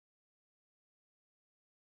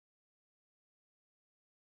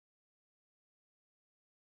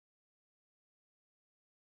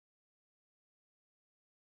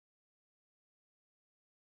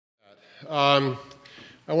I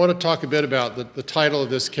want to talk a bit about the title of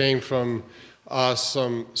this came from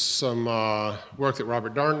some work that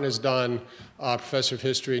Robert Darnton has done, professor of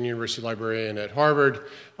history and university librarian at Harvard.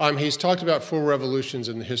 He's talked about 4 revolutions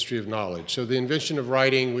in the history of knowledge. So the invention of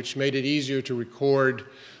writing, which made it easier to record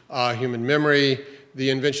human memory, the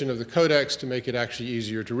invention of the codex to make it actually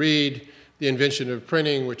easier to read, the invention of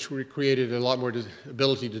printing, which created a lot more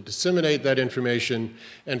ability to disseminate that information,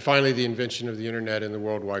 and finally the invention of the internet and the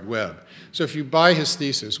World Wide Web. So if you buy his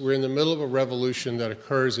thesis, we're in the middle of a revolution that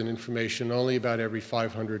occurs in information only about every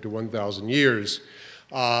 500 to 1,000 years.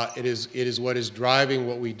 It is what is driving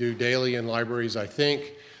what we do daily in libraries, I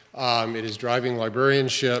think. It is driving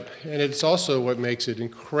librarianship, and it's also what makes it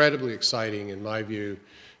incredibly exciting, in my view,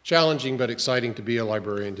 challenging but exciting to be a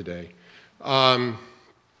librarian today.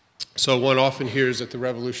 So one often hears that the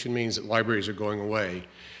revolution means that libraries are going away.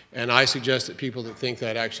 And I suggest that people that think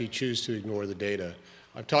that actually choose to ignore the data.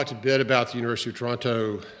 I've talked a bit about the University of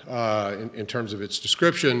Toronto in terms of its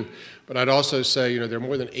description, but I'd also say, there are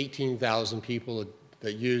more than 18,000 people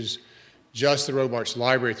that use just the Robarts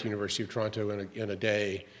Library at the University of Toronto in a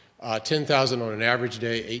day, 10,000 on an average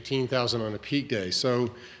day, 18,000 on a peak day.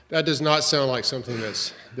 So that does not sound like something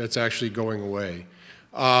that's actually going away.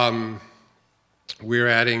 We're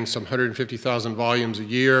adding some 150,000 volumes a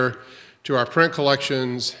year to our print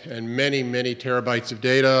collections and many, many terabytes of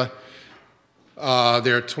data.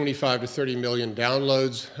 There are 25 to 30 million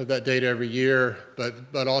downloads of that data every year,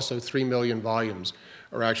 but also 3 million volumes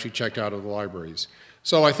are actually checked out of the libraries.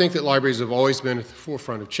 So I think that libraries have always been at the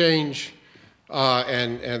forefront of change,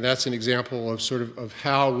 and that's an example of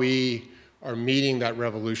how we are meeting that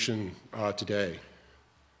revolution today.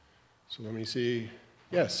 So let me see.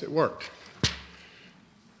 Yes, it worked.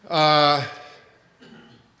 So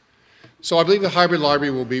I believe the hybrid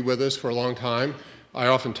library will be with us for a long time. I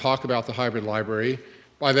often talk about the hybrid library.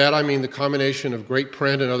 By that I mean the combination of great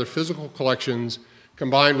print and other physical collections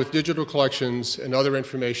combined with digital collections and other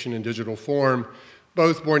information in digital form,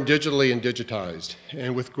 both born digitally and digitized,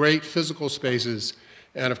 and with great physical spaces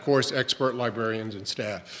and, of course, expert librarians and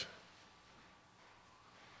staff.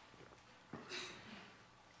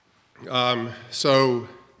 So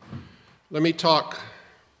let me talk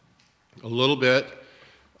a little bit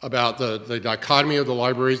about the dichotomy of the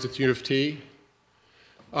libraries at U of T.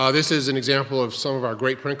 This is an example of some of our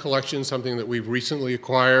great print collections, something that we've recently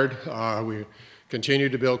acquired. We continue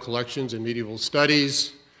to build collections in medieval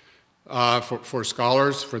studies for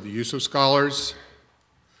scholars, for the use of scholars.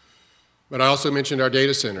 But I also mentioned our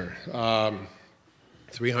data center,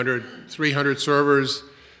 300 servers,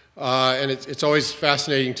 and it's always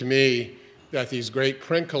fascinating to me that these great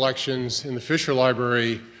print collections in the Fisher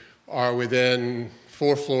Library are within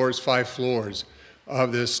 4 floors, 5 floors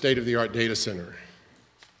of this state-of-the-art data center.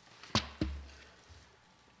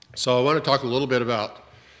 So I want to talk a little bit about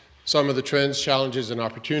some of the trends, challenges, and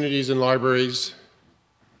opportunities in libraries.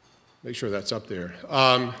 Make sure that's up there.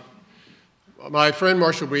 My friend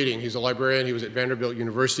Marshall Breeding, he's a librarian. He was at Vanderbilt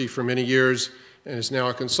University for many years and is now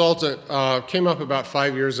a consultant, came up about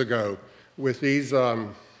 5 years ago with these,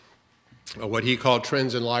 what he called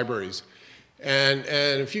trends in libraries. And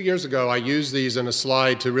a few years ago, I used these in a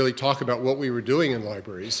slide to really talk about what we were doing in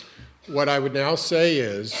libraries. What I would now say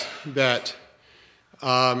is that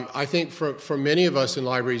I think for many of us in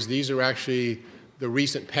libraries, these are actually the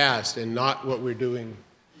recent past and not what we're doing.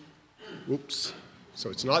 Oops,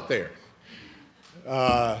 so it's not there.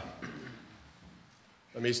 Let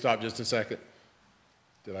me stop just a second.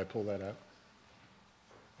 Did I pull that out?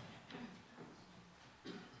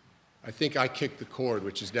 I think I kicked the cord,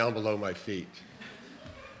 which is down below my feet.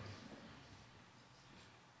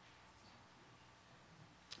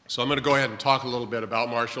 So I'm going to go ahead and talk a little bit about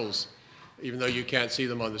Marshall's, even though you can't see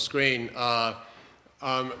them on the screen.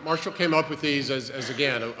 Marshall came up with these as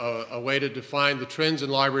again, a way to define the trends in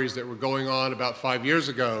libraries that were going on about 5 years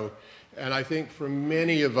ago. And I think for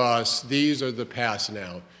many of us, these are the past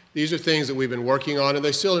now. These are things that we've been working on, and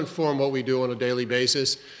they still inform what we do on a daily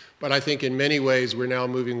basis. But I think in many ways, we're now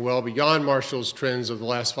moving well beyond Marshall's trends of the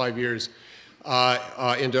last 5 years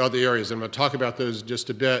into other areas. I'm going to talk about those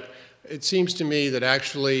just a bit. It seems to me that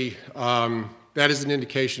actually that is an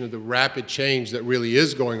indication of the rapid change that really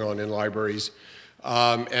is going on in libraries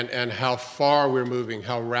and how far we're moving,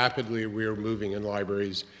 how rapidly we're moving in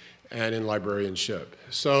libraries and in librarianship.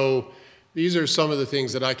 So these are some of the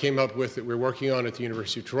things that I came up with that we're working on at the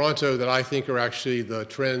University of Toronto that I think are actually the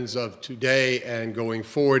trends of today and going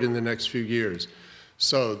forward in the next few years.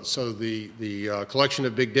 So the collection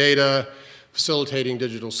of big data, facilitating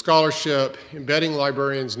digital scholarship, embedding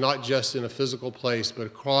librarians not just in a physical place but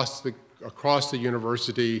across the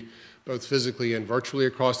university, both physically and virtually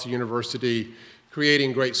across the university,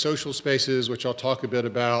 creating great social spaces, which I'll talk a bit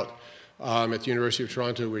about. At the University of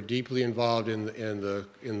Toronto, we're deeply involved in the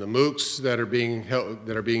MOOCs that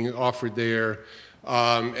are being offered there,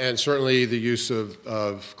 and certainly the use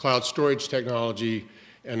of cloud storage technology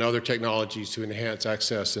and other technologies to enhance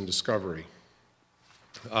access and discovery.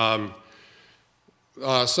 So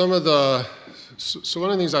one of the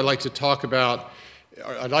things I'd like to talk about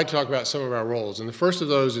some of our roles, and the first of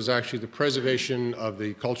those is actually the preservation of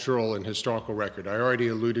the cultural and historical record. I already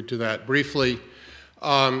alluded to that briefly,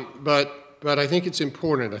 but I think it's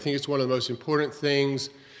important. I think it's one of the most important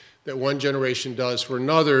things that one generation does for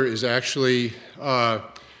another is actually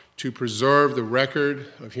to preserve the record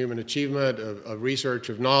of human achievement, of research,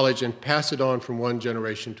 of knowledge, and pass it on from one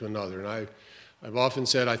generation to another. And I've often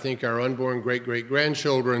said I think our unborn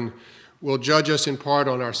great-great-grandchildren will judge us in part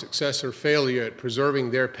on our success or failure at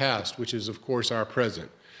preserving their past, which is, of course, our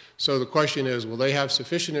present. So the question is, will they have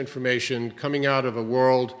sufficient information coming out of a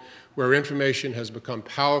world where information has become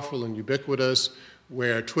powerful and ubiquitous,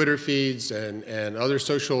 where Twitter feeds and other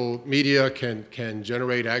social media can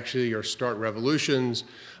generate actually or start revolutions,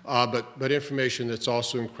 but information that's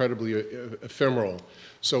also incredibly ephemeral.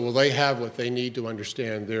 So will they have what they need to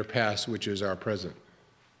understand their past, which is our present?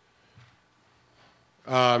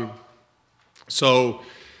 So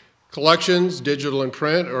collections, digital and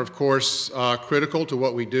print, are of course critical to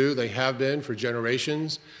what we do. They have been for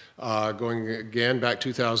generations, going again back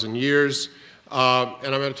 2,000 years. And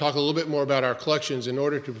I'm going to talk a little bit more about our collections in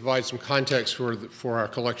order to provide some context for our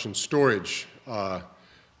collection storage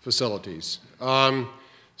facilities.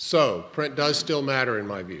 So print does still matter in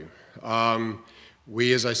my view.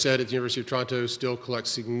 We, as I said, at the University of Toronto, still collect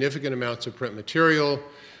significant amounts of print material.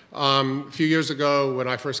 A few years ago, when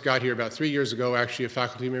I first got here, about 3 years ago, actually a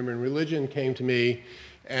faculty member in religion came to me,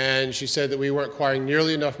 and she said that we weren't acquiring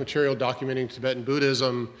nearly enough material documenting Tibetan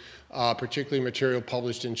Buddhism, particularly material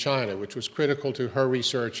published in China, which was critical to her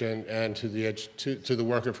research and to the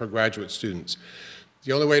work of her graduate students.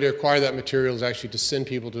 The only way to acquire that material is actually to send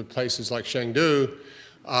people to places like Chengdu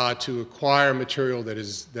to acquire material that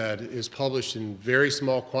is published in very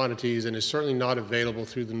small quantities and is certainly not available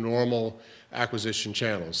through the normal acquisition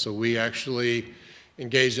channels. So we actually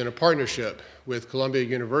engaged in a partnership with Columbia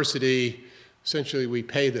University. Essentially, we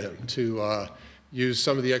pay them to use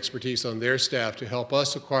some of the expertise on their staff to help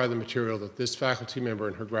us acquire the material that this faculty member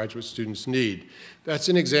and her graduate students need. That's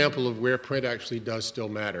an example of where print actually does still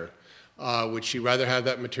matter. Would she rather have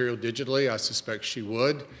that material digitally? I suspect she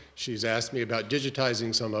would. She's asked me about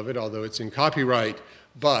digitizing some of it, although it's in copyright,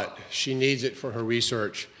 but she needs it for her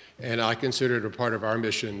research, and I consider it a part of our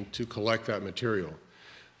mission to collect that material.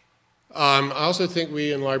 I also think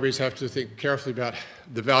we in libraries have to think carefully about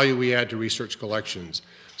the value we add to research collections.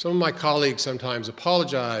 Some of my colleagues sometimes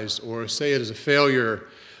apologize or say it is a failure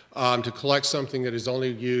to collect something that is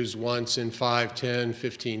only used once in 5, 10,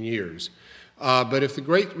 15 years. But if the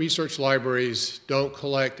great research libraries don't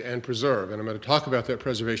collect and preserve, and I'm going to talk about that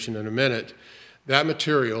preservation in a minute, that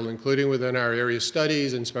material, including within our area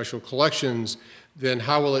studies and special collections, then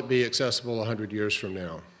how will it be accessible 100 years from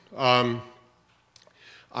now?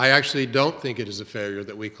 I actually don't think it is a failure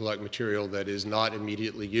that we collect material that is not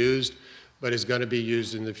immediately used, but is going to be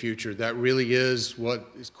used in the future. That really is what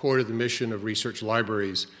is core to the mission of research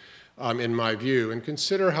libraries, in my view. And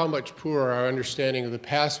consider how much poorer our understanding of the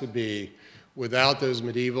past would be without those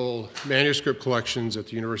medieval manuscript collections at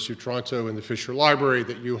the University of Toronto and the Fisher Library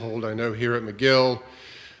that you hold, I know, here at McGill.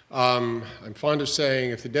 I'm fond of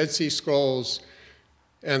saying if the Dead Sea Scrolls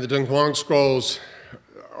and the Dunhuang Scrolls,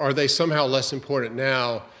 are they somehow less important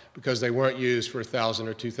now because they weren't used for 1,000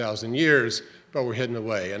 or 2,000 years, but were hidden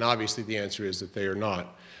away? And obviously the answer is that they are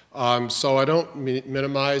not. So I don't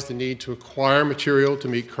minimize the need to acquire material to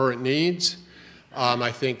meet current needs.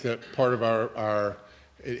 I think that part of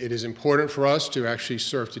it is important for us to actually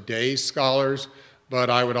serve today's scholars, but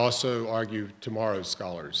I would also argue tomorrow's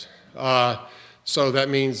scholars. So that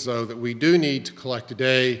means, though, that we do need to collect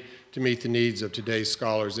today to meet the needs of today's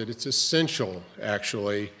scholars, that it's essential,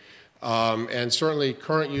 actually. And certainly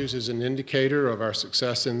current use is an indicator of our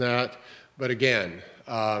success in that. But again,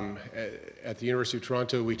 at the University of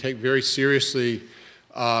Toronto, we take very seriously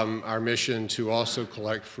our mission to also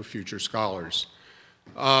collect for future scholars.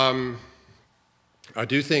 I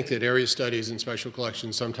do think that area studies and special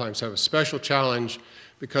collections sometimes have a special challenge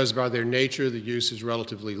because by their nature the use is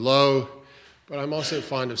relatively low, but I'm also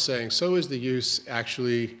fond of saying so is the use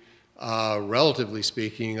actually, relatively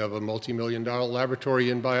speaking, of a multi-million-dollar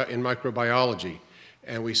laboratory in microbiology.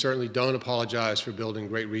 And we certainly don't apologize for building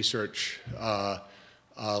great research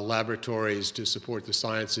laboratories to support the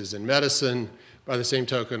sciences and medicine, By the same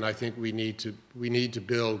token, I think we need to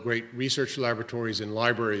build great research laboratories and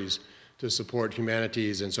libraries to support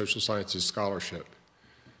humanities and social sciences scholarship.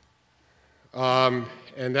 And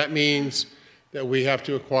that means that we have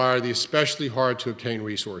to acquire the especially hard to obtain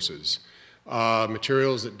resources,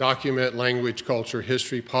 materials that document language, culture,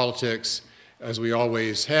 history, politics, as we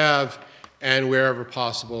always have, and wherever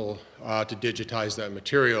possible to digitize that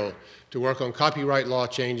material, to work on copyright law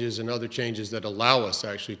changes and other changes that allow us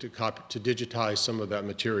actually to digitize some of that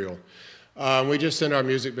material. We just sent our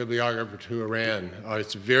music bibliographer to Iran.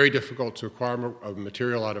 It's very difficult to acquire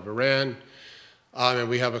material out of Iran. And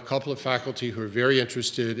we have a couple of faculty who are very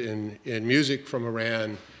interested in music from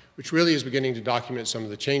Iran, which really is beginning to document some of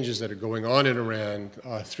the changes that are going on in Iran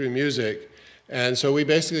through music. And so we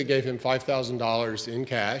basically gave him $5,000 in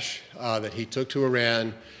cash that he took to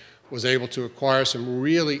Iran, was able to acquire some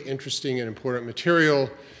really interesting and important material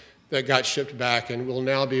that got shipped back and will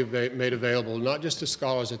now be made available not just to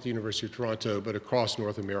scholars at the University of Toronto, but across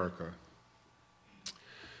North America.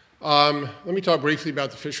 Let me talk briefly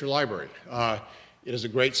about the Fisher Library. It is a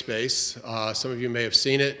great space. Some of you may have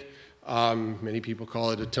seen it. Many people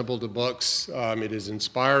call it a temple to books. It is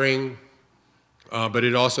inspiring, but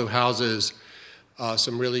it also houses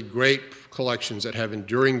some really great collections that have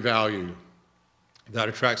enduring value that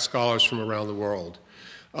attract scholars from around the world.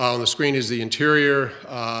 On the screen is the interior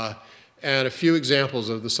and a few examples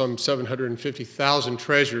of the some 750,000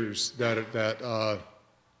 treasures that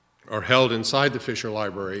are held inside the Fisher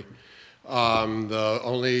Library. The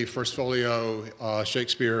only first folio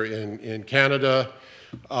Shakespeare in Canada,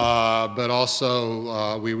 but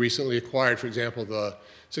also we recently acquired, for example, the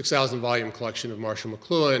 6,000 volume collection of Marshall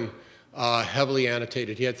McLuhan, heavily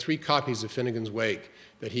annotated. He had 3 copies of Finnegan's Wake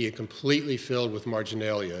that he had completely filled with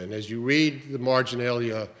marginalia. And as you read the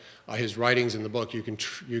marginalia, his writings in the book, you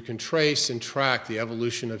can trace and track the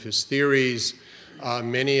evolution of his theories.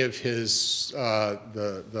 Many of his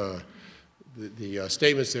the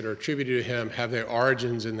statements that are attributed to him have their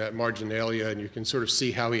origins in that marginalia, and you can sort of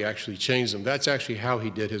see how he actually changed them. That's actually how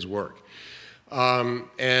he did his work.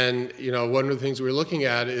 And you know, one of the things we're looking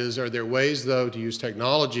at is, are there ways, though, to use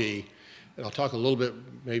technology, and I'll talk a little bit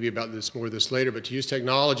maybe about this later, but to use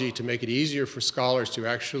technology to make it easier for scholars to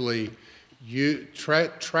actually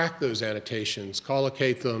track those annotations,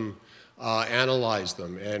 collocate them, analyze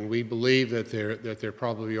them. And we believe that there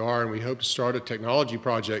probably are, and we hope to start a technology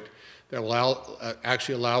project that will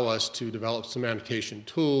actually allow us to develop some annotation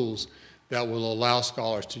tools that will allow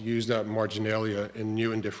scholars to use that marginalia in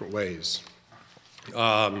new and different ways.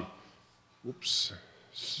 Whoops.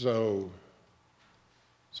 So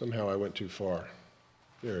somehow I went too far.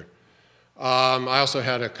 There. I also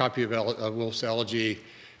had a copy of Woolf's Elegy,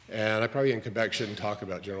 and I probably in Quebec shouldn't talk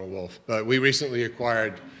about General Woolf, but we recently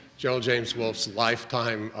acquired General James Woolf's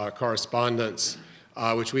lifetime correspondence,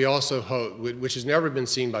 which we also hope, which has never been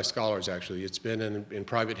seen by scholars, actually. It's been in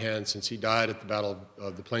private hands since he died at the Battle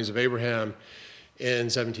of the Plains of Abraham in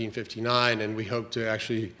 1759, and we hope to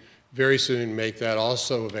actually very soon make that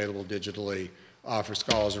also available digitally for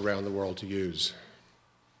scholars around the world to use.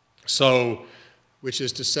 So, which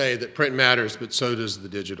is to say that print matters, but so does the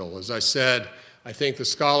digital. As I said, I think the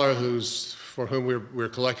scholar for whom we're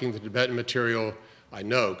collecting the Tibetan material, I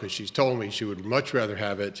know, because she's told me she would much rather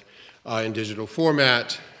have it in digital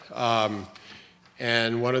format.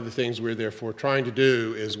 And one of the things we're therefore trying to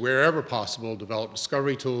do is, wherever possible, develop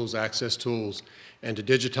discovery tools, access tools, and to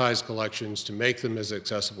digitize collections to make them as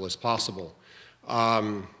accessible as possible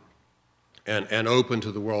and open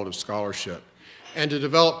to the world of scholarship, and to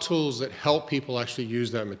develop tools that help people actually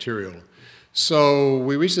use that material. So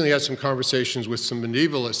we recently had some conversations with some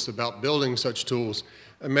medievalists about building such tools.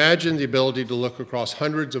 Imagine the ability to look across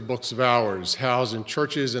hundreds of books of hours housed in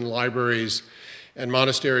churches and libraries and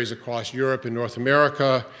monasteries across Europe and North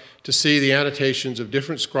America to see the annotations of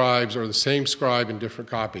different scribes or the same scribe in different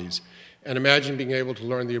copies. And imagine being able to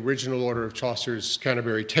learn the original order of Chaucer's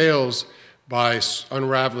Canterbury Tales by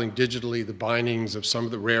unraveling digitally the bindings of some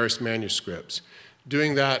of the rarest manuscripts.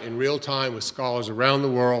 Doing that in real time with scholars around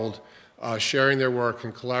the world, sharing their work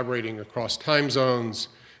and collaborating across time zones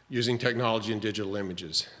using technology and digital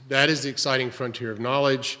images. That is the exciting frontier of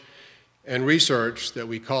knowledge and research that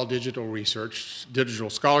we call digital research, digital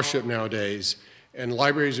scholarship nowadays, and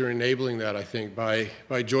libraries are enabling that, I think, by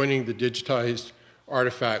joining the digitized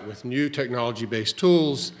artifact with new technology-based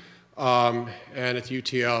tools. And at the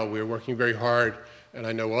UTL, we're working very hard, and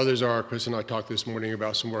I know others are. Chris and I talked this morning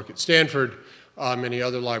about some work at Stanford. Many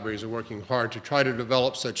other libraries are working hard to try to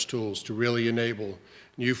develop such tools to really enable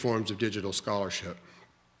new forms of digital scholarship.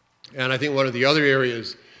 And I think one of the other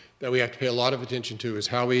areas that we have to pay a lot of attention to is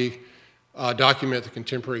how we document the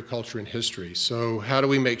contemporary culture and history. So how do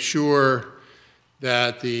we make sure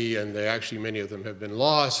that actually many of them have been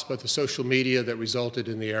lost, but the social media that resulted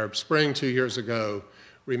in the Arab Spring 2 years ago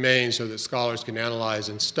remains so that scholars can analyze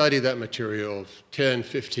and study that material 10,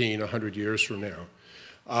 15, 100 years from now.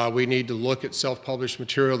 We need to look at self-published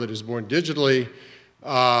material that is born digitally,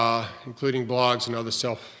 including blogs and other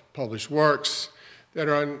self-published works that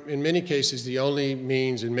are, in many cases, the only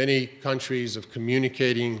means in many countries of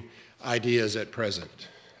communicating ideas at present.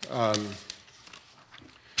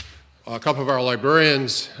 A couple of our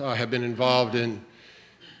librarians have been involved in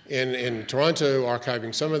Toronto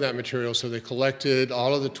archiving some of that material, so they collected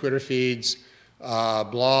all of the Twitter feeds,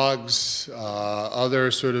 blogs, other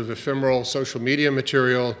sort of ephemeral social media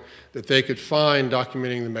material that they could find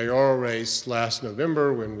documenting the mayoral race last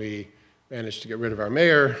November when we managed to get rid of our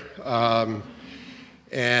mayor,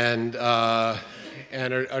 and have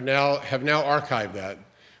now archived that.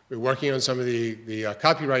 We're working on some of the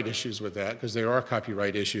copyright issues with that, because there are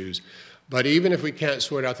copyright issues. But even if we can't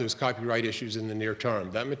sort out those copyright issues in the near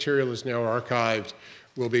term, that material is now archived,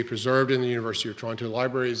 will be preserved in the University of Toronto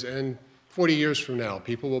libraries, and 40 years from now,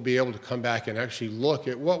 people will be able to come back and actually look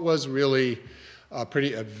at what was really a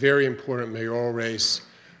very important mayoral race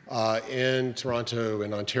in Toronto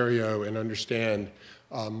and Ontario and understand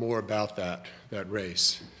more about that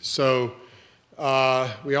race. So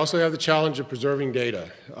we also have the challenge of preserving data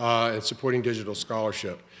and supporting digital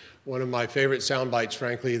scholarship. One of my favorite sound bites,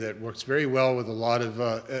 frankly, that works very well with a lot of,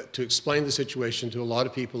 to explain the situation to a lot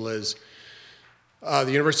of people is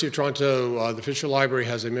the University of Toronto, the Fisher Library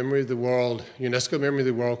has a Memory of the World, UNESCO Memory of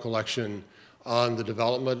the World collection on the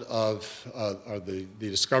development of, the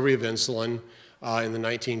discovery of insulin in the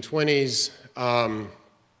 1920s.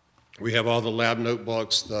 We have all the lab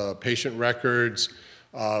notebooks, the patient records,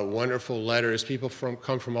 wonderful letters. People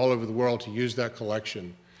come from all over the world to use that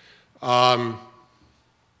collection. I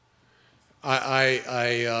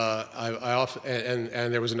often,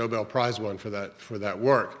 and there was a Nobel Prize won for that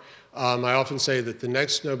work. I often say that the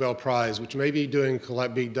next Nobel Prize, which may be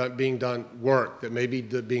being done work that may be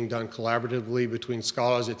being done collaboratively between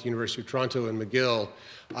scholars at the University of Toronto and McGill,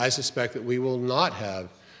 I suspect that we will not have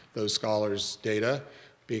those scholars' data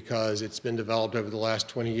because it's been developed over the last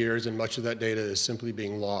 20 years and much of that data is simply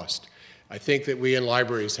being lost. I think that we in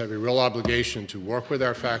libraries have a real obligation to work with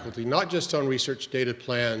our faculty, not just on research data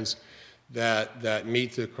plans that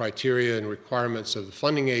meet the criteria and requirements of the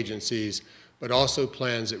funding agencies, but also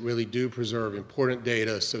plans that really do preserve important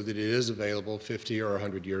data so that it is available 50 or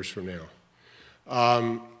 100 years from now.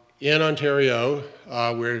 In Ontario,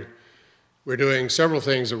 we're doing several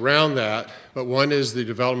things around that, but one is the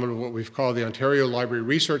development of what we've called the Ontario Library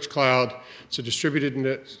Research Cloud. It's a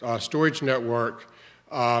distributed storage network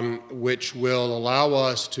which will allow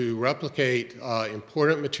us to replicate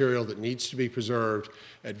important material that needs to be preserved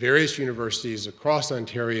at various universities across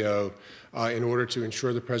Ontario in order to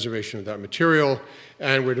ensure the preservation of that material.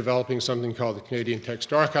 And we're developing something called the Canadian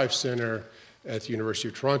Text Archive Center at the University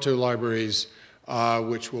of Toronto Libraries,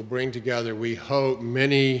 which will bring together, we hope,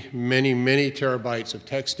 many, many, many terabytes of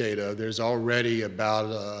text data. There's already about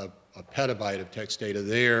a petabyte of text data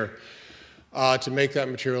there to make that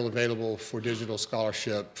material available for digital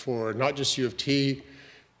scholarship for not just U of T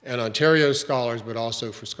and Ontario scholars, but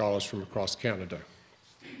also for scholars from across Canada.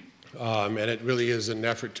 And it really is an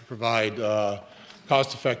effort to provide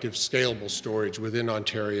cost-effective, scalable storage within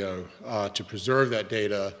Ontario to preserve that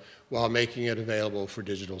data while making it available for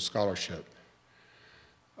digital scholarship.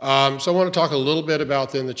 So I want to talk a little bit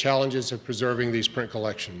about then the challenges of preserving these print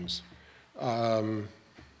collections.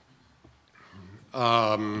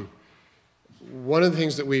 One of the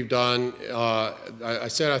things that we've done, I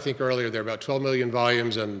said I think earlier there are about 12 million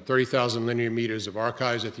volumes and 30,000 linear meters of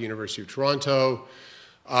archives at the University of Toronto,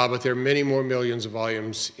 but there are many more millions of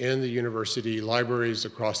volumes in the university libraries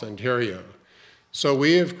across Ontario. So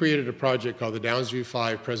we have created a project called the Downsview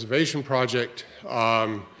 5 Preservation Project.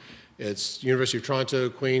 It's University of Toronto,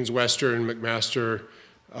 Queen's, Western, McMaster,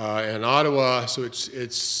 and Ottawa. So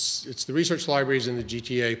it's the research libraries in the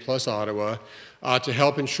GTA plus Ottawa to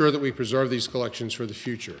help ensure that we preserve these collections for the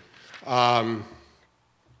future.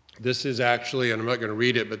 This is actually, and I'm not going to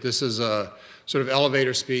read it, but this is a sort of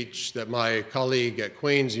elevator speech that my colleague at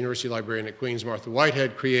Queen's, University Librarian at Queen's, Martha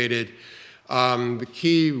Whitehead, created. The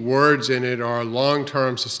key words in it are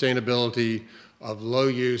long-term sustainability of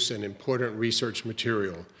low-use and important research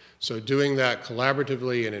material. So doing that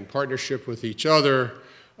collaboratively and in partnership with each other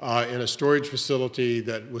in a storage facility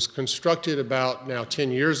that was constructed about now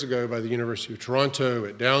 10 years ago by the University of Toronto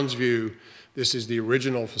at Downsview. This is the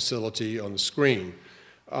original facility on the screen.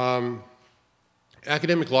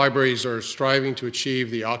 Academic libraries are striving to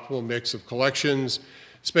achieve the optimal mix of collections,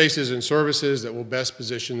 spaces, and services that will best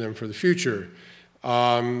position them for the future.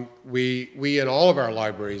 We in all of our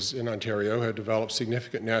libraries in Ontario have developed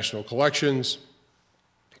significant national collections,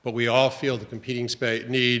 but we all feel the competing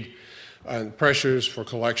need and pressures for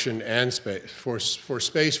collection and space, for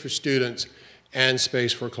space for students and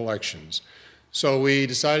space for collections. So we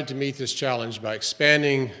decided to meet this challenge by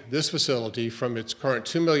expanding this facility from its current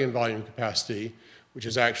 2 million volume capacity, which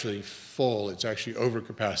is actually full. It's actually over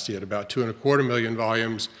capacity at about 2.25 million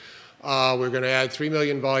volumes. We're going to add 3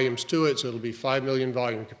 million volumes to it, so it'll be 5 million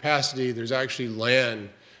volume capacity. There's actually land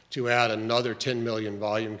to add another 10 million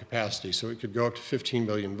volume capacity, so it could go up to 15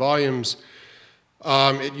 million volumes.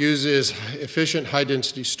 It uses efficient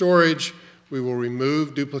high-density storage. We will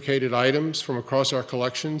remove duplicated items from across our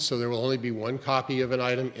collection, so there will only be one copy of an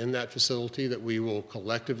item in that facility that we will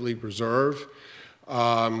collectively preserve.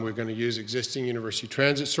 We're going to use existing university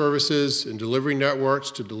transit services and delivery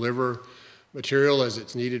networks to deliver material as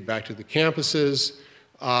it's needed back to the campuses.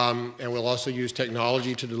 And we'll also use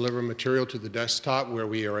technology to deliver material to the desktop where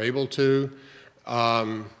we are able to.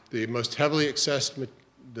 The most heavily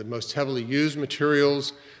used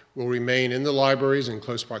materials will remain in the libraries in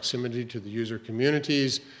close proximity to the user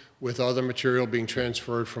communities, with other material being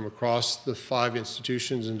transferred from across the 5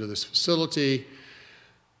 institutions into this facility.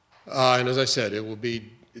 And as I said, there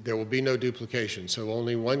will be no duplication, so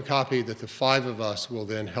only one copy that the 5 of us will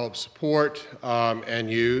then help support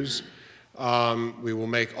and use. We will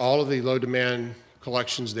make all of the low-demand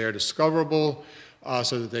collections there discoverable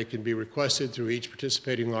so that they can be requested through each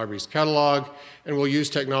participating library's catalog, and we'll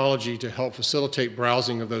use technology to help facilitate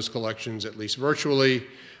browsing of those collections, at least virtually,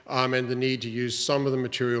 and the need to use some of the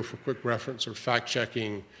material for quick reference or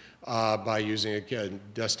fact-checking by using, again,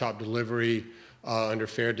 desktop delivery, under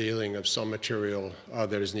fair dealing of some material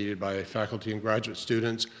that is needed by faculty and graduate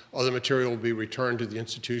students. Other material will be returned to the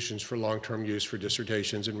institutions for long-term use for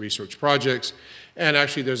dissertations and research projects. And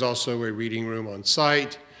actually, there's also a reading room on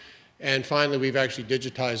site. And finally, we've actually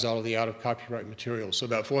digitized all of the out-of-copyright material. So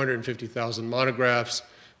about 450,000 monographs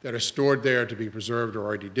that are stored there to be preserved are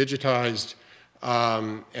already digitized,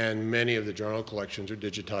 and many of the journal collections are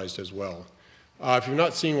digitized as well. If you've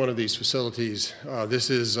not seen one of these facilities, this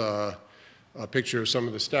is a picture of some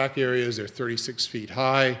of the stack areas. They're 36 feet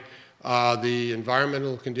high. The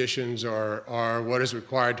environmental conditions are what is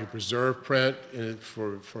required to preserve print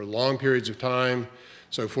for long periods of time.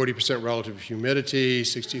 So 40% relative humidity,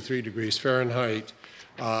 63 degrees Fahrenheit,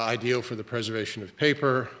 ideal for the preservation of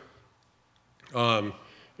paper. It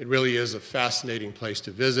really is a fascinating place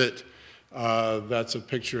to visit. That's a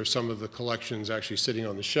picture of some of the collections actually sitting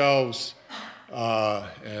on the shelves,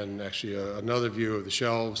 and actually another view of the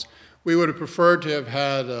shelves. We would have preferred to have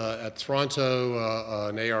had at Toronto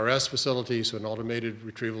an ARS facility, so an automated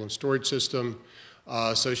retrieval and storage system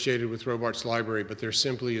associated with Robarts Library, but there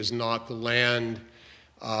simply is not the land,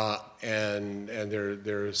 and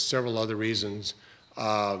there are several other reasons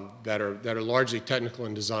that are largely technical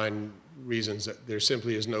and design reasons that there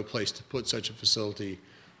simply is no place to put such a facility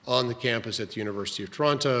on the campus at the University of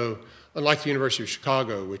Toronto, unlike the University of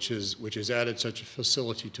Chicago, which has added such a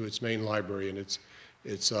facility to its main library, and it's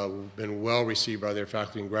been well received by their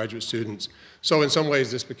faculty and graduate students. So in some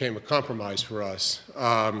ways, this became a compromise for us,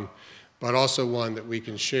 but also one that we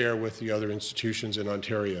can share with the other institutions in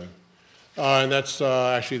Ontario. And that's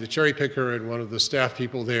actually the cherry picker and one of the staff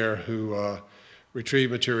people there who retrieve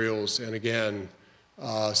materials, and again,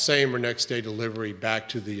 same or next day delivery back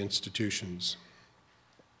to the institutions.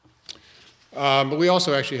 But we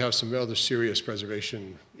also actually have some other serious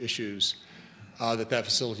preservation issues that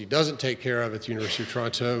facility doesn't take care of at the University of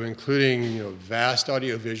Toronto, including vast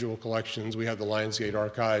audiovisual collections. We have the Lionsgate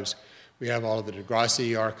archives. We have all of the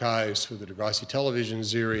Degrassi archives for the Degrassi television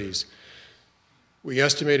series. We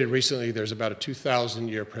estimated recently there's about a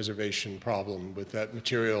 2,000-year preservation problem with that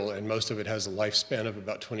material, and most of it has a lifespan of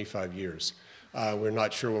about 25 years. We're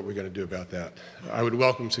not sure what we're going to do about that. I would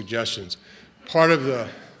welcome suggestions. Part of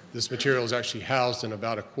this material is actually housed in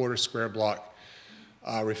about a quarter square block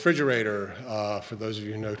refrigerator, for those of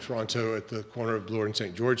you who know Toronto, at the corner of Bloor and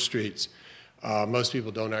St. George Streets. Most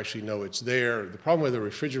people don't actually know it's there. The problem with a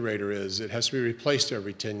refrigerator is it has to be replaced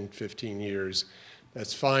every 10, 15 years.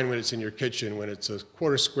 That's fine when it's in your kitchen. When it's a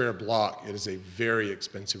quarter square block, it is a very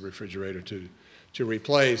expensive refrigerator to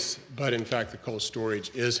replace, but in fact the cold storage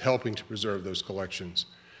is helping to preserve those collections.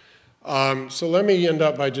 So let me end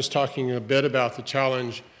up by just talking a bit about the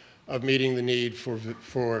challenge of meeting the need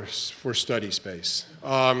for study space.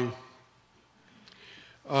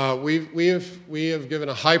 We have given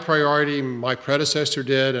a high priority, my predecessor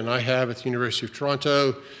did, and I have at the University of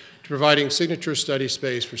Toronto, to providing signature study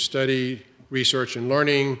space for study, research, and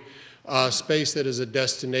learning, space that is a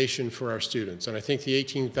destination for our students. And I think the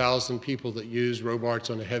 18,000 people that use Robarts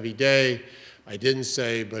on a heavy day, I didn't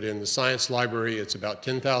say, but in the science library, it's about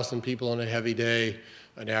 10,000 people on a heavy day,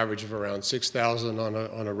 an average of around 6,000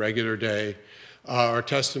 on a regular day, are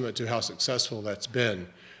testament to how successful that's been.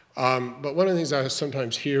 But one of the things I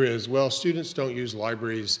sometimes hear is, well, students don't use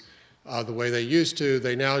libraries the way they used to.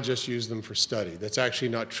 They now just use them for study. That's actually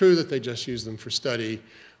not true that they just use them for study,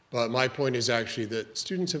 but my point is actually that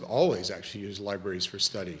students have always actually used libraries for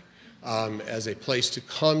study as a place to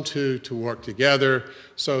come to work together.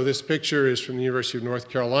 So this picture is from the University of North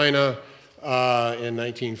Carolina in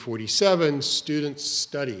 1947, students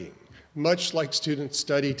studying, much like students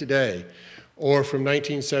study today. Or from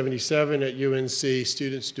 1977 at UNC,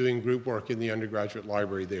 students doing group work in the undergraduate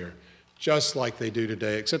library there, just like they do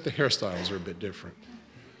today, except the hairstyles are a bit different.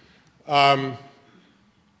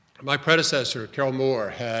 My predecessor, Carol Moore,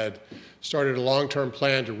 had started a long-term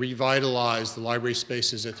plan to revitalize the library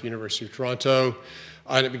spaces at the University of Toronto.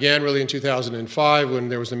 And it began really in 2005 when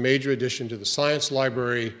there was a major addition to the science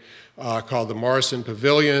library called the Morrison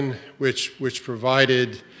Pavilion, which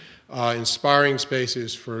provided inspiring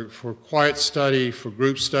spaces for quiet study, for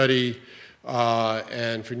group study,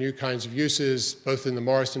 and for new kinds of uses, both in the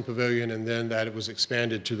Morrison Pavilion and then that it was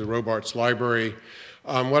expanded to the Robarts Library.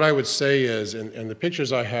 What I would say is, and the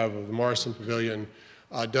pictures I have of the Morrison Pavilion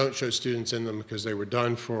don't show students in them because they were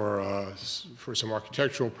done for some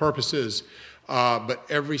architectural purposes, but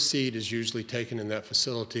every seat is usually taken in that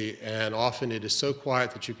facility, and often it is so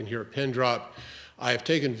quiet that you can hear a pin drop. I have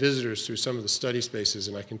taken visitors through some of the study spaces,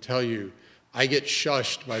 and I can tell you, I get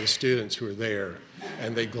shushed by the students who are there,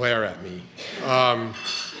 and they glare at me.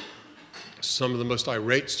 Some of the most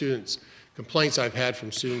irate complaints I've had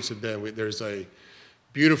from students have been, there's a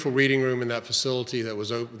beautiful reading room in that facility that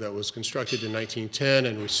was constructed in 1910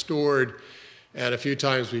 and restored, and a few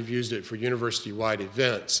times we've used it for university-wide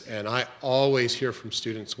events, and I always hear from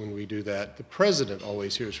students when we do that. The president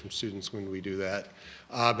always hears from students when we do that,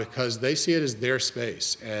 because they see it as their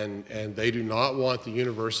space, and they do not want the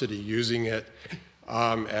university using it,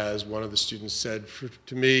 as one of the students said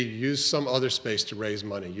to me, use some other space to raise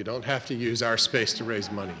money. You don't have to use our space to raise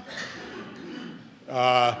money.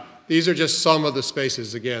 These are just some of the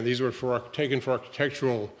spaces. Again, these were taken for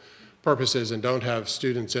architectural purposes and don't have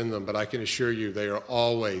students in them, but I can assure you they are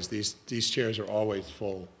always, these chairs are always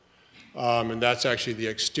full. And that's actually the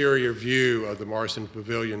exterior view of the Morrison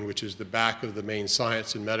Pavilion, which is the back of the main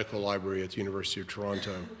science and medical library at the University of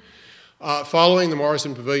Toronto. Following the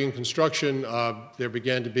Morrison Pavilion construction, there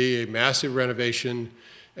began to be a massive renovation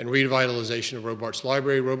and revitalization of Robarts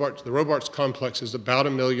Library. The Robarts complex is about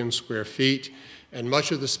 1 million square feet, and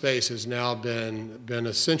much of the space has now been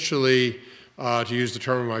essentially, to use the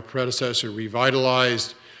term of my predecessor,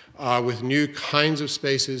 revitalized, with new kinds of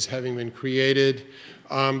spaces having been created.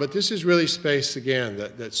 But this is really space, again,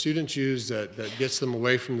 that students use that gets them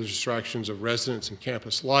away from the distractions of residence and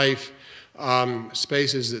campus life,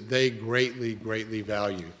 spaces that they greatly, greatly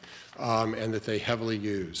value, and that they heavily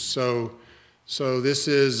use. So this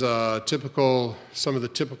is some of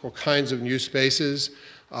the typical kinds of new spaces.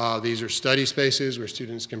 These are study spaces where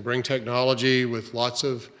students can bring technology with lots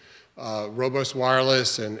of robust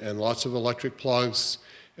wireless and lots of electric plugs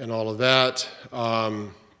and all of that.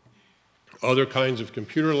 Other kinds of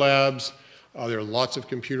computer labs. There are lots of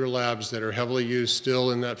computer labs that are heavily used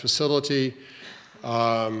still in that facility.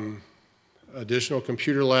 Additional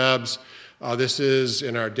computer labs. This is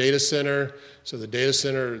in our data center. So the data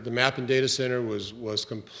center, the Mappin Data Center was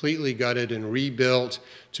completely gutted and rebuilt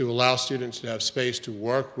to allow students to have space to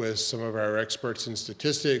work with some of our experts in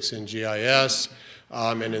statistics and GIS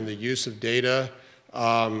and in the use of data.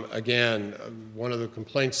 Again, one of the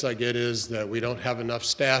complaints I get is that we don't have enough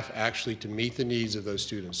staff actually to meet the needs of those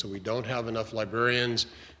students. So we don't have enough librarians,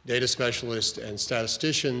 data specialists, and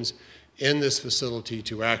statisticians in this facility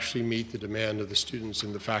to actually meet the demand of the students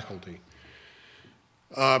and the faculty.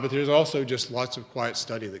 But there's also just lots of quiet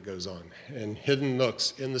study that goes on and hidden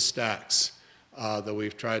nooks in the stacks that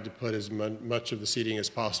we've tried to put as much of the seating as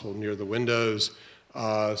possible near the windows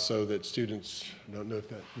so that students, I don't know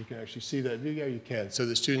if you can actually see that view. Yeah, you can. So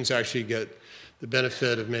that students actually get the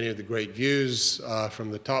benefit of many of the great views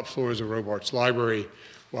from the top floors of Robarts Library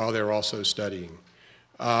while they're also studying.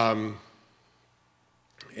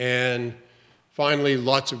 And finally,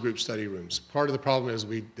 lots of group study rooms. Part of the problem is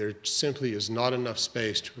there simply is not enough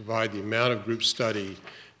space to provide the amount of group study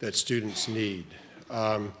that students need.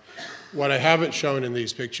 What I haven't shown in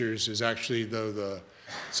these pictures is actually, though,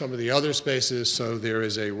 some of the other spaces. So there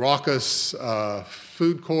is a raucous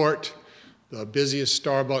food court the busiest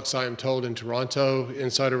Starbucks, I am told, in Toronto,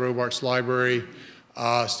 inside of Robarts Library.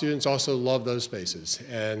 Students also love those spaces.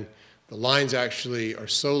 And the lines actually are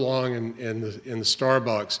so long in the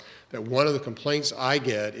Starbucks that one of the complaints I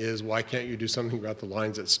get is, why can't you do something about the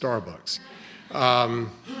lines at Starbucks?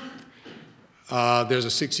 There's a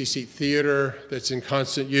 60-seat theater that's in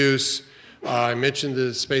constant use. I mentioned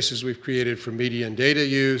the spaces we've created for media and data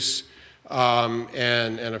use,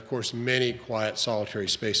 and of course many quiet solitary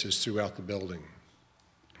spaces throughout the building.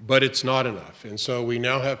 But it's not enough, and so we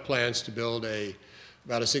now have plans to build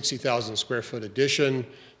about a 60,000 square foot addition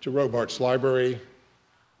to Robarts Library.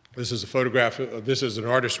 This is a photograph, this is an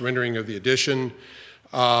artist rendering of the addition.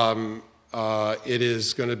 It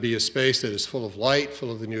is going to be a space that is full of light,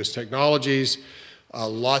 full of the newest technologies,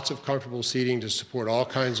 lots of comfortable seating to support all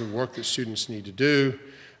kinds of work that students need to do.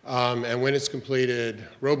 And when it's completed,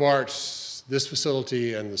 Robarts, this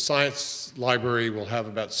facility, and the science library will have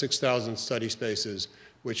about 6,000 study spaces,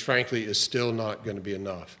 which frankly is still not going to be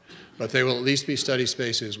enough. But they will at least be study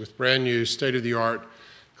spaces with brand new, state-of-the-art,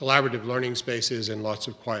 collaborative learning spaces and lots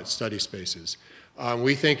of quiet study spaces.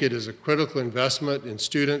 We think it is a critical investment in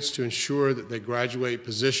students to ensure that they graduate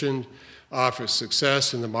positioned for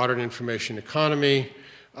success in the modern information economy.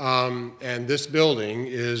 And this building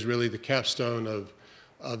is really the capstone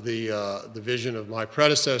of the vision of my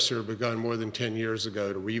predecessor, begun more than 10 years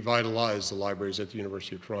ago, to revitalize the libraries at the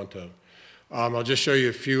University of Toronto. I'll just show you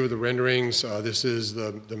a few of the renderings. This is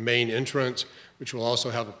the main entrance, which will also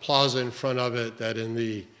have a plaza in front of it that in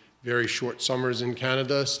the very short summers in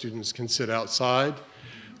Canada, students can sit outside.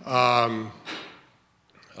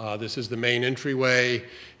 This is the main entryway,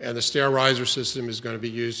 and the stair riser system is going to be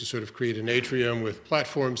used to sort of create an atrium with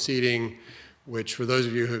platform seating, which for those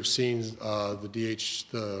of you who have seen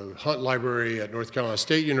the Hunt Library at North Carolina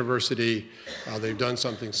State University, they've done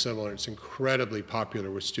something similar. It's incredibly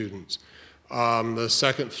popular with students. The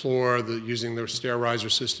second floor, using the stair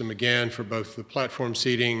riser system again for both the platform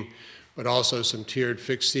seating, but also some tiered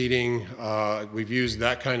fixed seating. We've used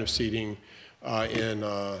that kind of seating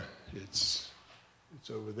it's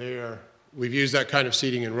over there. We've used that kind of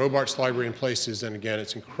seating in Robarts Library in places, and again,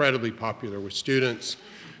 it's incredibly popular with students.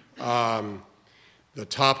 The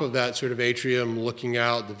top of that sort of atrium, looking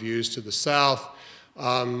out, the views to the south.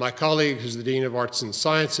 My colleague, who's the Dean of Arts and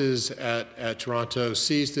Sciences at Toronto,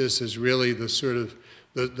 sees this as really the sort of,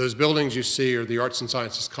 those buildings you see are the Arts and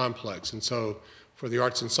Sciences complex. And so for the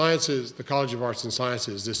Arts and Sciences, the College of Arts and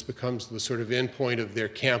Sciences, this becomes the sort of endpoint of their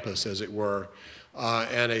campus, as it were,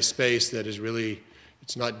 and a space that is really,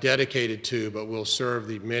 it's not dedicated to, but will serve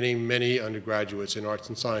the many, many undergraduates in arts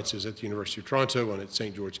and sciences at the University of Toronto and at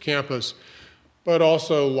St. George campus, but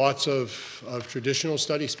also lots of traditional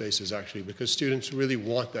study spaces, actually, because students really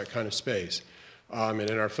want that kind of space. And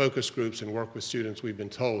in our focus groups and work with students, we've been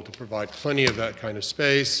told to provide plenty of that kind of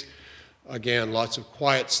space. Again, lots of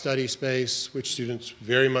quiet study space, which students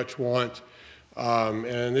very much want.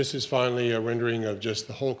 And this is finally a rendering of just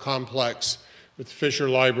the whole complex with the Fisher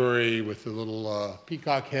Library, with the little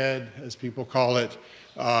peacock head, as people call it,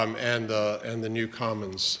 and the new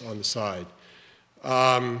commons on the side.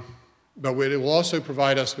 But it will also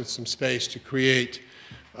provide us with some space to create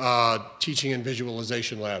teaching and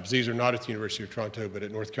visualization labs. These are not at the University of Toronto, but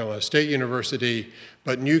at North Carolina State University,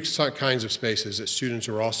 but new kinds of spaces that students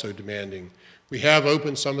are also demanding. We have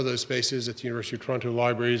opened some of those spaces at the University of Toronto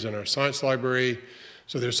libraries and our science library.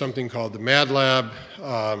 So there's something called the Mad Lab,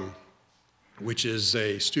 which is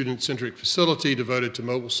a student-centric facility devoted to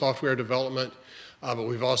mobile software development. But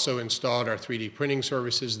we've also installed our 3D printing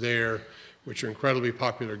services there, which are incredibly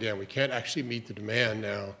popular. Again, we can't actually meet the demand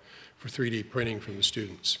now for 3D printing from the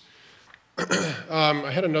students.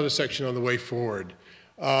 I had another section on the way forward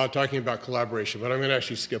talking about collaboration, but I'm going to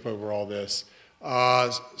actually skip over all this.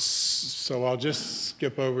 So I'll just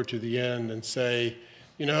skip over to the end and say,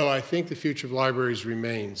 you know, I think the future of libraries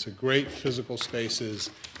remains great physical spaces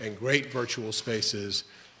and great virtual spaces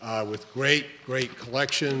with great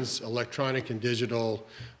collections, electronic and digital.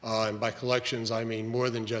 And by collections, I mean more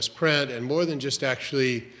than just print and more than just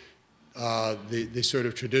actually the sort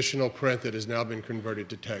of traditional print that has now been converted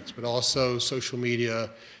to text, but also social media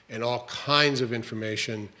and all kinds of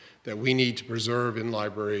information that we need to preserve in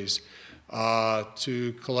libraries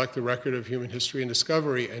to collect the record of human history and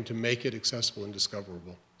discovery and to make it accessible and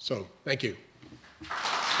discoverable. So, thank you.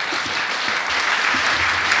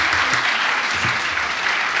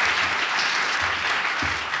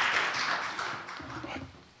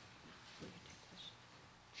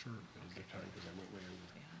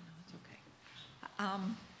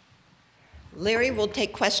 Larry will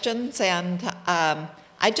take questions, and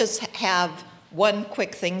I just have One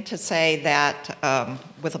quick thing to say that,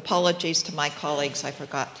 with apologies to my colleagues, I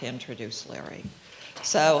forgot to introduce Larry.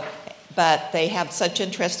 So, but they have such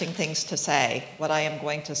interesting things to say. What I am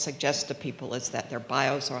going to suggest to people is that their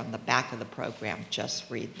bios are on the back of the program. Just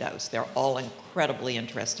read those. They're all incredibly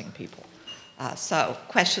interesting people. So,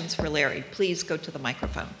 questions for Larry. Please go to the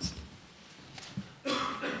microphones. I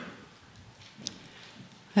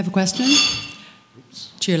have a question.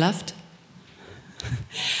 To your left.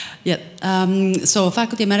 Yeah. So,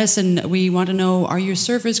 Faculty of Medicine, we want to know, are your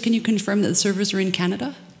servers, can you confirm that the servers are in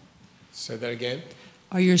Canada? Say that again?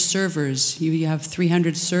 Are your servers, you have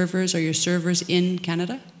 300 servers, are your servers in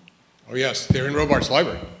Canada? Oh yes, they're in Robarts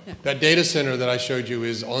Library. Yeah. That data center that I showed you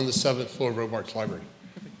is on the 7th floor of Robarts Library.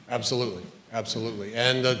 Absolutely, absolutely.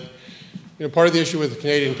 And part of the issue with the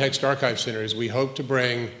Canadian Text Archive Center is we hope to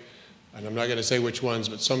bring, and I'm not going to say which ones,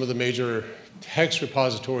 but some of the major text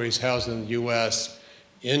repositories housed in the US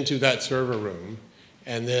into that server room,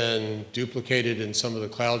 and then duplicated in some of the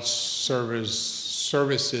cloud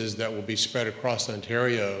services that will be spread across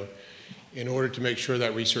Ontario in order to make sure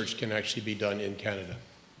that research can actually be done in Canada.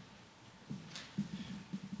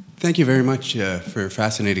 Thank you very much for a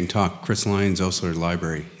fascinating talk. Chris Lyons, Osler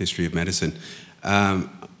Library, History of Medicine.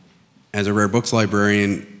 As a rare books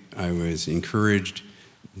librarian, I was encouraged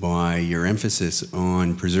by your emphasis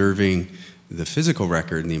on preserving the physical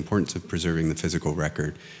record and the importance of preserving the physical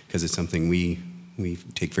record, because it's something we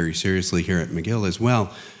take very seriously here at McGill as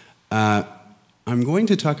well. I'm going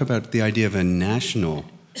to talk about the idea of a national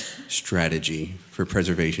strategy for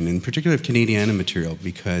preservation, in particular of Canadiana material,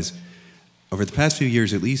 because over the past few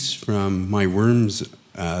years, at least from my Worms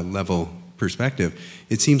level perspective,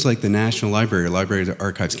 it seems like the National Library, or Library of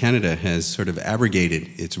Archives Canada, has sort of abrogated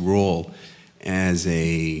its role as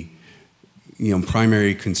a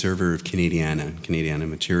primary conserver of Canadiana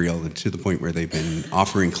material, to the point where they've been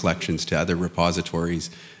offering collections to other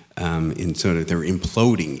repositories, in sort of they're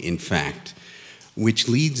imploding, in fact, which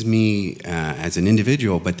leads me as an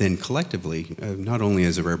individual, but then collectively, not only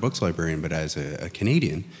as a rare books librarian, but as a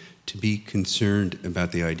Canadian, to be concerned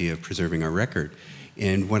about the idea of preserving our record.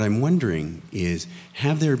 And what I'm wondering is,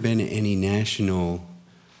 have there been any national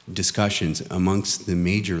discussions amongst the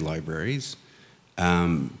major libraries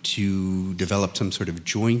to develop some sort of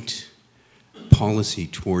joint policy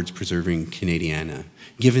towards preserving Canadiana,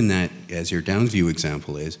 given that, as your Downsview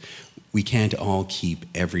example is, we can't all keep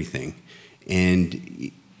everything.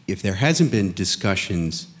 And if there hasn't been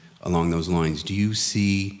discussions along those lines, do you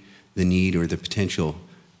see the need or the potential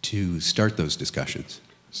to start those discussions?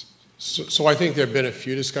 So I think there have been a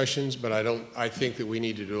few discussions, but I think that we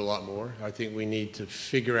need to do a lot more. I think we need to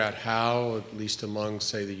figure out how, at least among,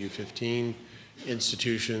 say, the U15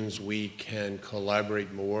 institutions, we can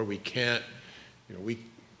collaborate more. We can't,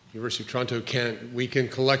 University of Toronto we can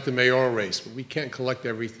collect the mayoral race, but we can't collect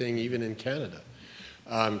everything, even in Canada.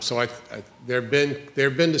 So there have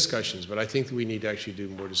been discussions, but I think that we need to actually do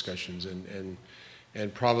more discussions, and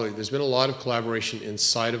probably there's been a lot of collaboration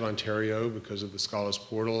inside of Ontario because of the Scholars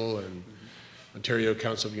Portal and Ontario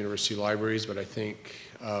Council of University Libraries, but I think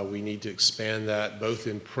we need to expand that both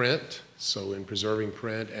in print, so in preserving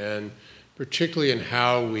print, and particularly in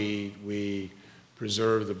how we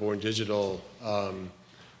preserve the born digital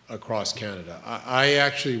across Canada. I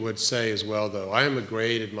actually would say as well, though, I am a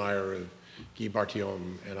great admirer of Guy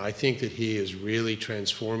Bartillon, and I think that he is really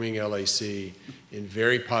transforming LAC in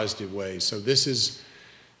very positive ways. So this is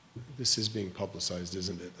being publicized,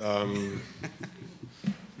 isn't it?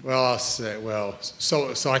 Well, I'll say,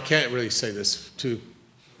 so I can't really say this too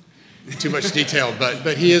much detail,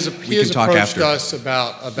 but he has approached us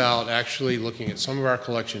about actually looking at some of our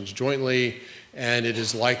collections jointly, and it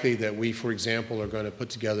is likely that we, for example, are going to put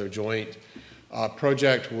together a joint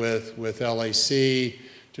project with LAC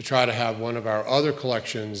to try to have one of our other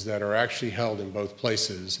collections that are actually held in both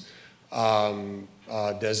places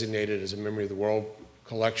designated as a Memory of the World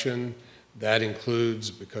collection. That includes,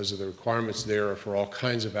 because of the requirements there for all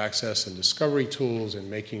kinds of access and discovery tools, and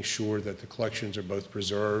making sure that the collections are both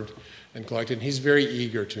preserved and collected. And he's very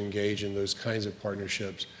eager to engage in those kinds of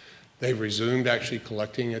partnerships. They've resumed actually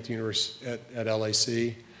collecting at the at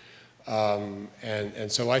LAC. And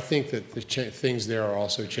so I think that the things there are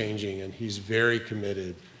also changing, and he's very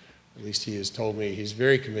committed, at least he has told me, he's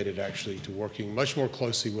very committed actually to working much more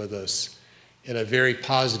closely with us in a very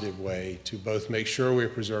positive way to both make sure we're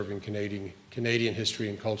preserving Canadian history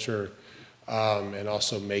and culture, and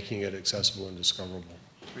also making it accessible and discoverable.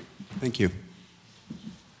 Thank you.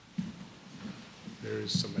 there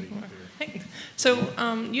is somebody there. Hey. So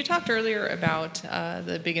you talked earlier about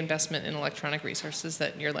the big investment in electronic resources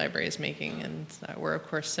that your library is making, and we're of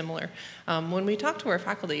course similar. When we talk to our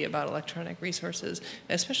faculty about electronic resources,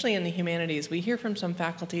 especially in the humanities, we hear from some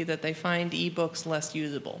faculty that they find e-books less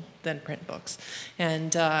usable than print books.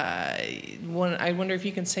 And I wonder if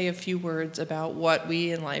you can say a few words about what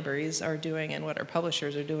we in libraries are doing and what our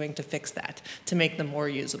publishers are doing to fix that, to make them more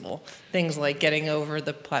usable. Things like getting over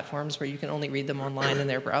the platforms where you can only read them online in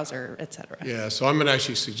their browser, etc. Yeah, so I'm going to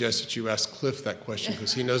actually suggest that you ask Cliff that question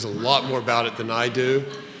because he knows a lot more about it than I do.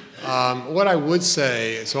 What I would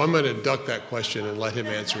say, so I'm going to duck that question and let him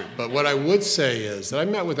answer it, but what I would say is that I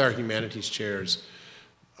met with our humanities chairs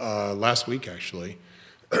last week, actually,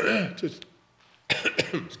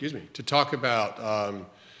 excuse me, to talk about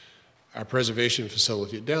our preservation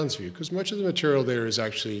facility at Downsview, because much of the material there is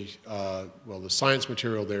actually, well, the science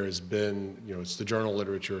material there has been, it's the journal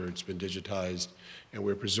literature, it's been digitized, and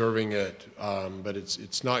we're preserving it, but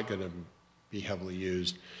it's not going to be heavily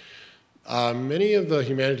used. Many of the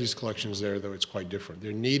humanities collections there, though, it's quite different.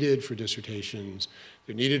 They're needed for dissertations,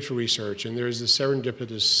 they're needed for research, and there's this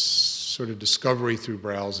serendipitous sort of discovery through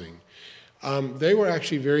browsing. They were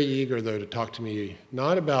actually very eager, though, to talk to me,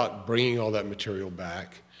 not about bringing all that material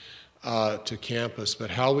back to campus, but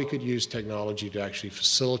how we could use technology to actually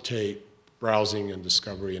facilitate browsing and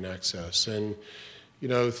discovery and access. And,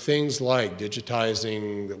 things like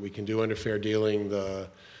digitizing that we can do under fair dealing, the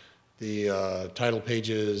title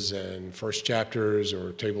pages and first chapters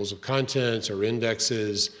or tables of contents or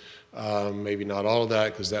indexes, maybe not all of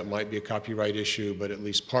that because that might be a copyright issue, but at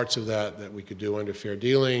least parts of that we could do under fair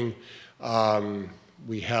dealing.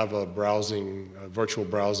 We have a virtual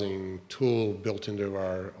browsing tool built into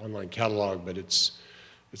our online catalog, but it's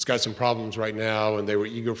got some problems right now, and they were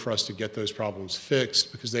eager for us to get those problems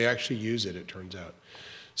fixed because they actually use it turns out.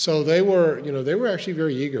 So they were actually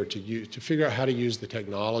very eager to figure out how to use the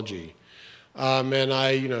technology. And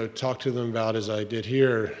I, talked to them about, as I did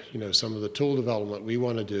here, some of the tool development we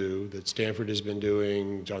want to do that Stanford has been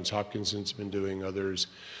doing, Johns Hopkins has been doing, others,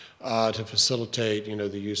 to facilitate,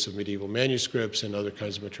 the use of medieval manuscripts and other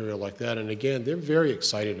kinds of material like that. And again, they're very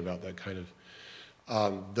excited about that kind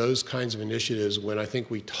of, those kinds of initiatives when I think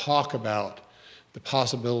we talk about the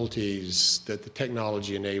possibilities that the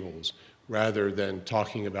technology enables, rather than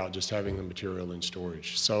talking about just having the material in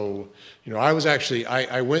storage. So, I was actually,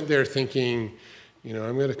 I went there thinking, I'm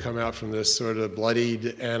going to come out from this sort of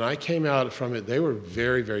bloodied, and I came out from it, they were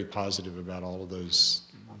very, very positive about all of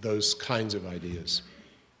those kinds of ideas.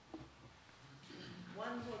 One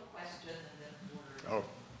more question and then order.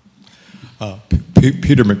 Oh.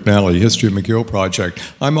 Peter McNally, History of McGill Project.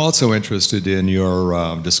 I'm also interested in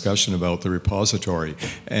your discussion about the repository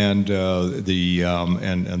and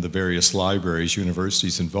the various libraries,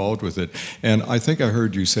 universities involved with it. And I think I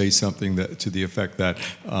heard you say something to the effect that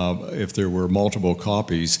if there were multiple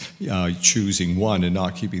copies, choosing one and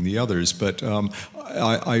not keeping the others. But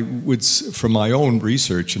I would, from my own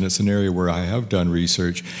research, and it's an area where I have done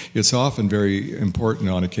research, it's often very important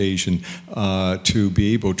on occasion to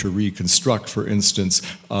be able to reconstruct, for instance,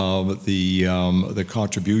 the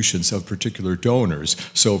contributions of particular donors.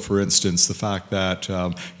 So, for instance, the fact that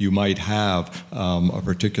you might have a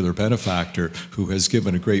particular benefactor who has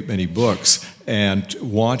given a great many books and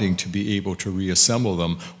wanting to be able to reassemble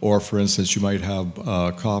them, or for instance, you might have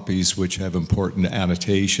copies which have important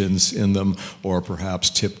annotations in them, or perhaps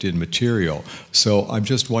tipped-in material. So I'm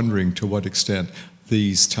just wondering to what extent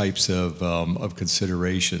these types of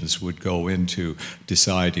considerations would go into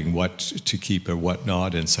deciding what to keep and what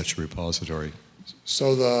not in such a repository.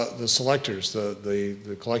 So the selectors,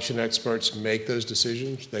 the collection experts make those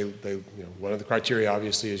decisions. One of the criteria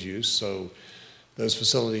obviously is use. So those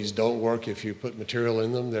facilities don't work if you put material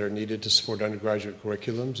in them that are needed to support undergraduate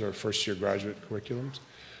curriculums or first-year graduate curriculums.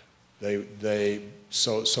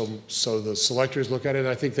 So the selectors look at it, and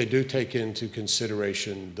I think they do take into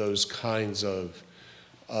consideration those kinds of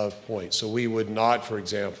points. So we would not, for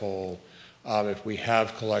example, if we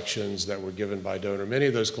have collections that were given by donor, many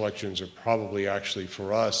of those collections are probably actually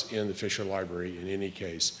for us in the Fisher Library in any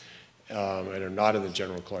case, and are not in the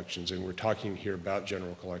general collections, and we're talking here about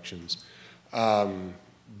general collections.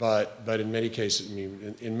 But in many cases,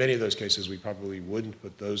 in many of those cases, we probably wouldn't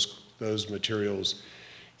put those materials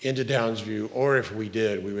into Downsview, or if we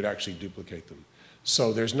did, we would actually duplicate them.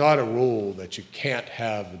 So there's not a rule that you can't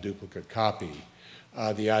have a duplicate copy.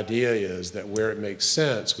 The idea is that where it makes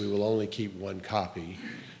sense, we will only keep one copy.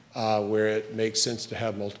 Where it makes sense to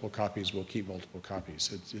have multiple copies, we'll keep multiple copies.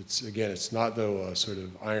 It's not, though, a sort of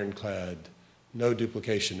ironclad, no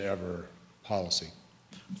duplication ever policy.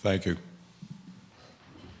 Thank you.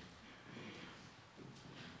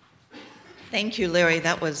 Thank you, Larry.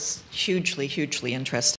 That was hugely, hugely interesting.